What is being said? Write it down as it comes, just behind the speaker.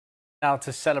Now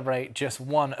to celebrate just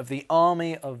one of the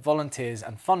army of volunteers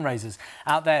and fundraisers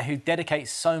out there who dedicate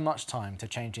so much time to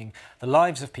changing the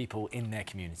lives of people in their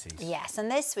communities. Yes, and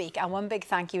this week our one big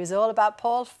thank you is all about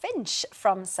Paul Finch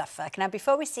from Suffolk. Now,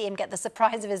 before we see him get the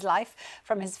surprise of his life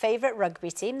from his favourite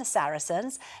rugby team, the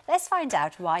Saracens, let's find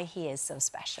out why he is so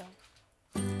special.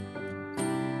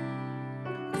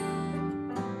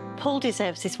 Paul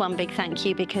deserves this one big thank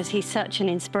you because he's such an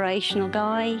inspirational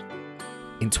guy.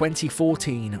 In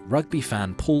 2014, rugby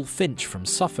fan Paul Finch from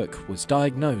Suffolk was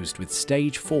diagnosed with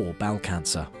stage 4 bowel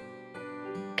cancer.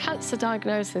 Cancer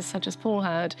diagnosis, such as Paul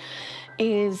had,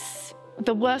 is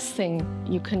the worst thing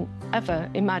you can ever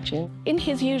imagine. In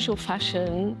his usual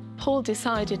fashion, Paul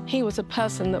decided he was a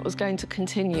person that was going to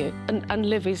continue and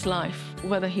live his life,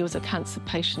 whether he was a cancer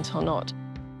patient or not.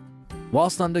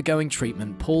 Whilst undergoing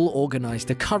treatment, Paul organised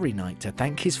a curry night to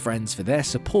thank his friends for their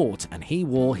support, and he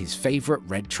wore his favourite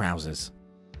red trousers.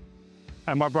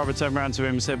 And my brother turned around to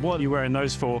him and said, "What are you wearing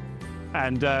those for?"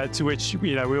 And to which,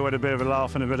 we all had a bit of a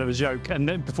laugh and a bit of a joke. And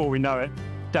then before we know it,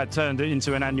 Dad turned it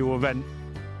into an annual event.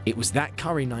 It was that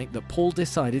curry night that Paul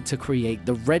decided to create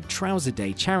the Red Trouser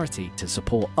Day charity to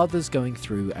support others going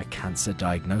through a cancer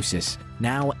diagnosis.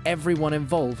 Now everyone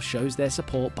involved shows their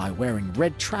support by wearing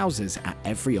red trousers at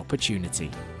every opportunity.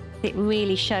 It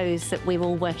really shows that we're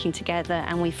all working together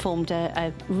and we formed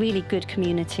a really good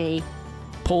community.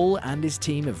 Paul and his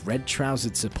team of red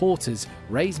trousered supporters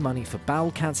raise money for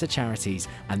bowel cancer charities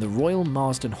and the Royal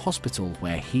Marsden Hospital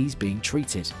where he's being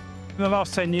treated. In the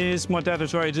last 10 years, my dad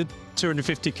has raised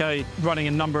 250k, running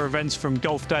a number of events from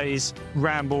golf days,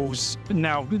 rambles,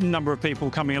 now a number of people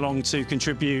coming along to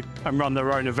contribute and run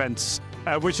their own events,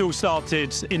 which all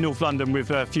started in North London with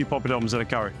a few poppadoms and a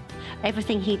curry.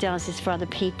 Everything he does is for other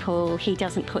people. He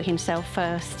doesn't put himself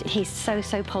first. He's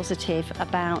so positive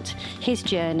about his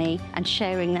journey and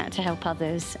sharing that to help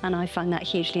others, and I find that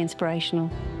hugely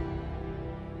inspirational.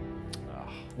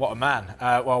 What a man.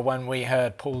 Well, when we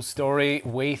heard Paul's story,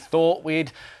 we thought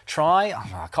we'd try...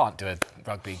 Oh, I can't do a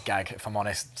rugby gag, if I'm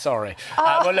honest. Sorry.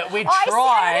 Well, look, we'd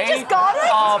try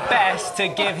our best to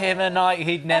give him a night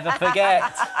he'd never forget.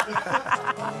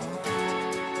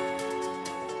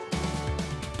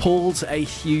 Paul's a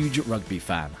huge rugby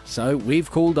fan, so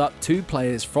we've called up two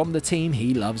players from the team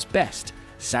he loves best,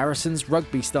 Saracens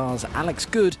rugby stars Alex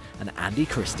Good and Andy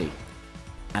Christie.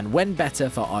 And when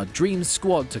better for our dream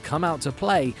squad to come out to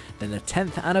play than the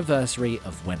 10th anniversary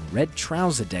of when Red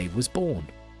Trouser Day was born.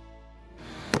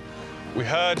 We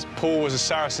heard Paul was a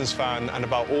Saracens fan and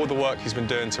about all the work he's been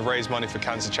doing to raise money for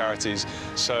cancer charities,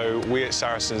 so we at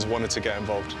Saracens wanted to get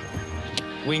involved.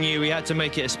 We knew we had to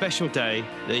make it a special day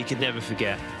that he could never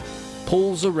forget.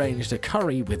 Paul's arranged a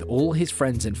curry with all his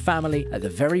friends and family at the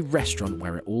very restaurant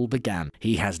where it all began.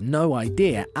 He has no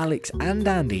idea Alex and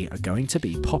Andy are going to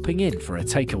be popping in for a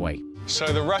takeaway. So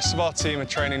the rest of our team are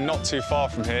training not too far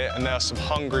from here, and there are some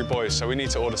hungry boys, so we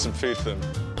need to order some food for them.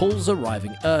 Paul's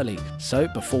arriving early, so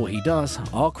before he does,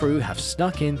 our crew have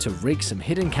snuck in to rig some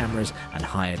hidden cameras and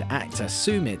hired actor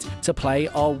Sumit to play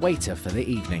our waiter for the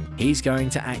evening. He's going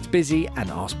to act busy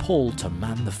and ask Paul to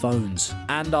man the phones.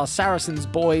 And our Saracens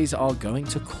boys are going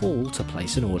to call to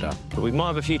place an order. But we might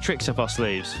have a few tricks up our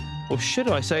sleeves. Or should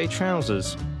I say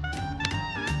trousers?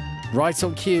 Right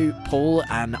on cue, Paul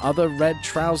and other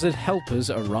red-trousered helpers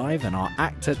arrive and our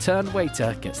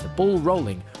actor-turned-waiter gets the ball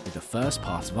rolling with the first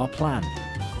part of our plan.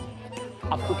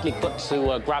 I've quickly got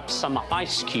to grab some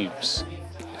ice cubes.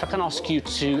 If I can ask you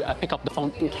to pick up the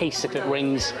phone in case if it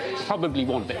rings, probably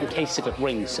won't, but in case if it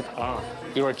rings.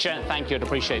 You're a gent, thank you, I'd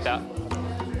appreciate that.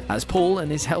 As Paul and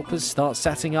his helpers start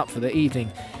setting up for the evening,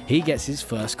 he gets his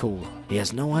first call. He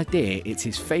has no idea it's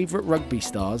his favourite rugby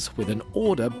stars with an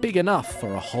order big enough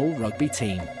for a whole rugby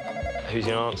team. Who's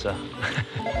going to answer?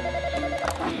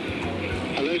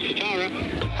 Hello, Tara.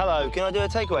 Hello, can I do a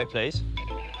takeaway, please?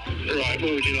 Right,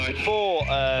 what would you like? 4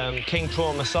 king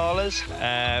prawn masalas.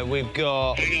 We've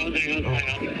got... Hang on.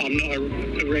 I'm not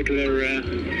a regular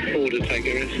order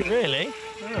taker. Really?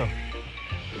 Oh.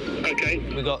 OK.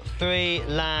 We've got 3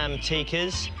 lamb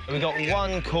tikkas. We've got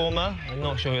 1 korma. I'm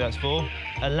not sure who that's for.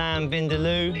 A lamb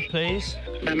vindaloo, please.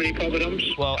 How many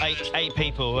poppadoms? Well, 8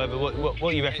 people. What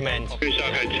do you recommend? I'll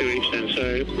go 2 each then,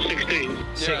 so 16.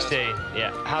 16,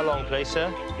 yeah. How long, please,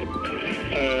 sir?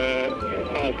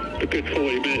 A good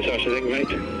 40 minutes, I should think, mate.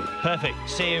 Perfect.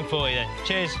 See you in 40 then.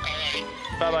 Cheers.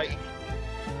 Bye-bye.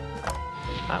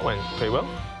 That went pretty well.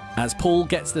 As Paul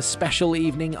gets the special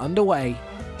evening underway,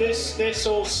 This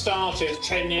all started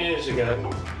 10 years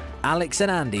ago. Alex and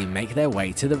Andy make their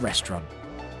way to the restaurant.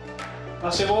 I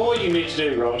said, well, what you need to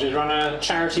do, Rog, is run a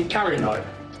charity curry night.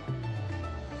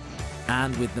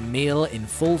 And with the meal in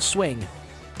full swing,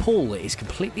 Paul is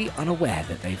completely unaware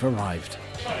that they've arrived.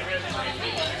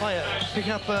 Hiya,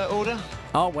 picking up order?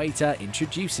 Our waiter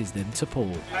introduces them to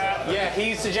Paul. Yeah,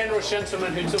 he's the generous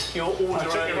gentleman who took your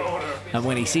order. And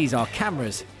when he sees our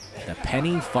cameras, the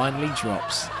penny finally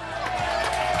drops.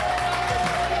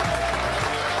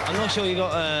 I'm not sure you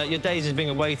got your days as being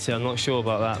a waiter. I'm not sure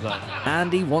about that, though.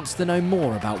 Andy wants to know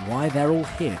more about why they're all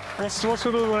here. What sort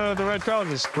of the red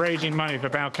trousers? Raising money for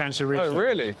bowel cancer research. Oh,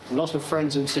 really? A lot of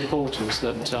friends and supporters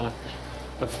that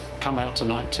have come out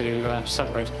tonight to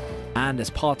celebrate. And as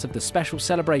part of the special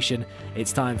celebration,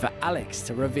 it's time for Alex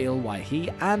to reveal why he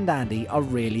and Andy are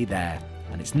really there.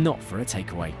 And it's not for a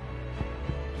takeaway.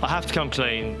 I have to come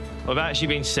clean. I've actually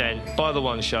been sent by the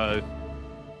One Show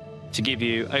to give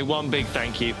you a one big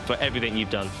thank you for everything you've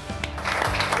done.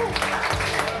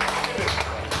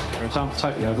 I'm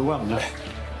totally overwhelmed now.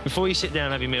 Before you sit down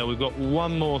and have your meal, we've got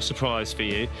one more surprise for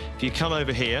you. If you come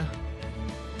over here.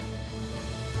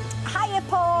 Hiya,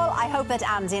 Paul. I hope that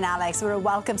Andy and Alex were a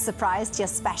welcome surprise to your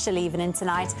special evening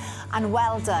tonight. And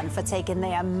well done for taking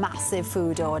their massive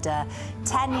food order.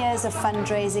 10 years of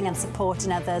fundraising and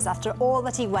supporting others after all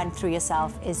that he went through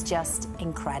yourself is just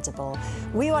incredible.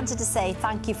 We wanted to say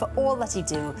thank you for all that you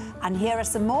do. And here are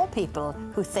some more people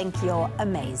who think you're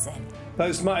amazing.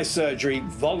 Post my surgery,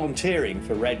 volunteering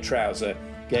for Red Trouser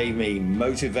gave me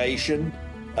motivation.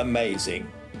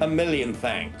 Amazing. A million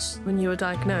thanks. When you were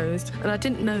diagnosed, and I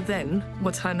didn't know then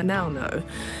what I now know,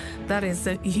 that is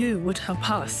that you would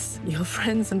help us, your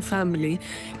friends and family,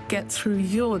 get through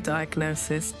your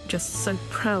diagnosis. Just so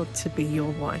proud to be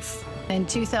your wife. In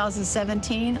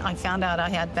 2017, I found out I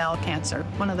had bowel cancer.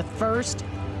 One of the first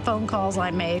phone calls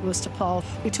I made was to Paul,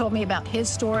 who told me about his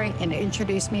story and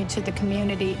introduced me to the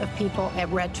community of people at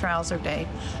Red Trouser Day.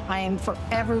 I am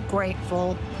forever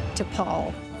grateful to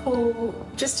Paul. Paul,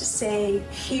 just to say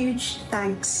huge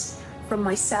thanks from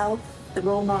myself, the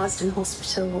Royal Marsden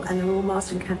Hospital and the Royal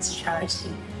Marsden Cancer Charity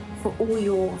for all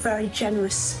your very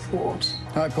generous support.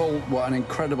 Hi Paul, what an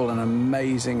incredible and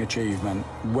amazing achievement.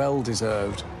 Well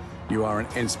deserved. You are an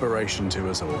inspiration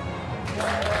to us all.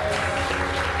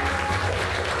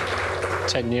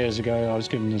 10 years ago, I was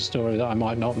given the story that I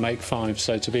might not make 5,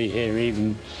 so to be here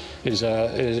even is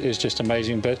just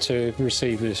amazing. But to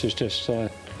receive this is just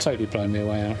totally blown me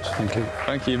away, Alex. Thank you.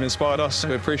 Thank you. You've inspired us.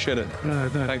 We appreciate it. No.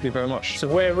 Thank you very much. So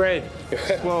we're red.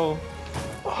 Well...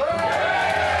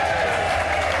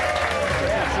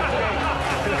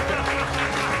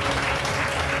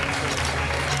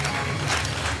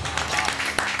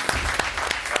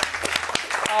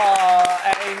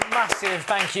 A massive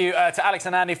thank you to Alex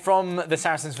and Andy from the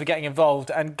Saracens for getting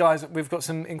involved. And guys, we've got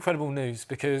some incredible news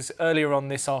because earlier on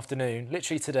this afternoon,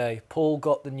 literally today, Paul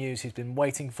got the news he's been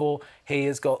waiting for. He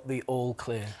has got the all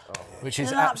clear, which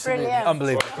is absolutely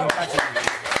unbelievable. Congratulations.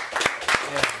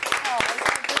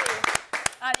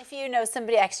 And if you know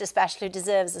somebody extra special who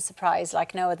deserves a surprise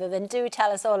like no other, then do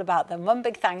tell us all about them. One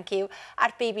big thank you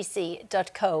at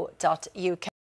bbc.co.uk.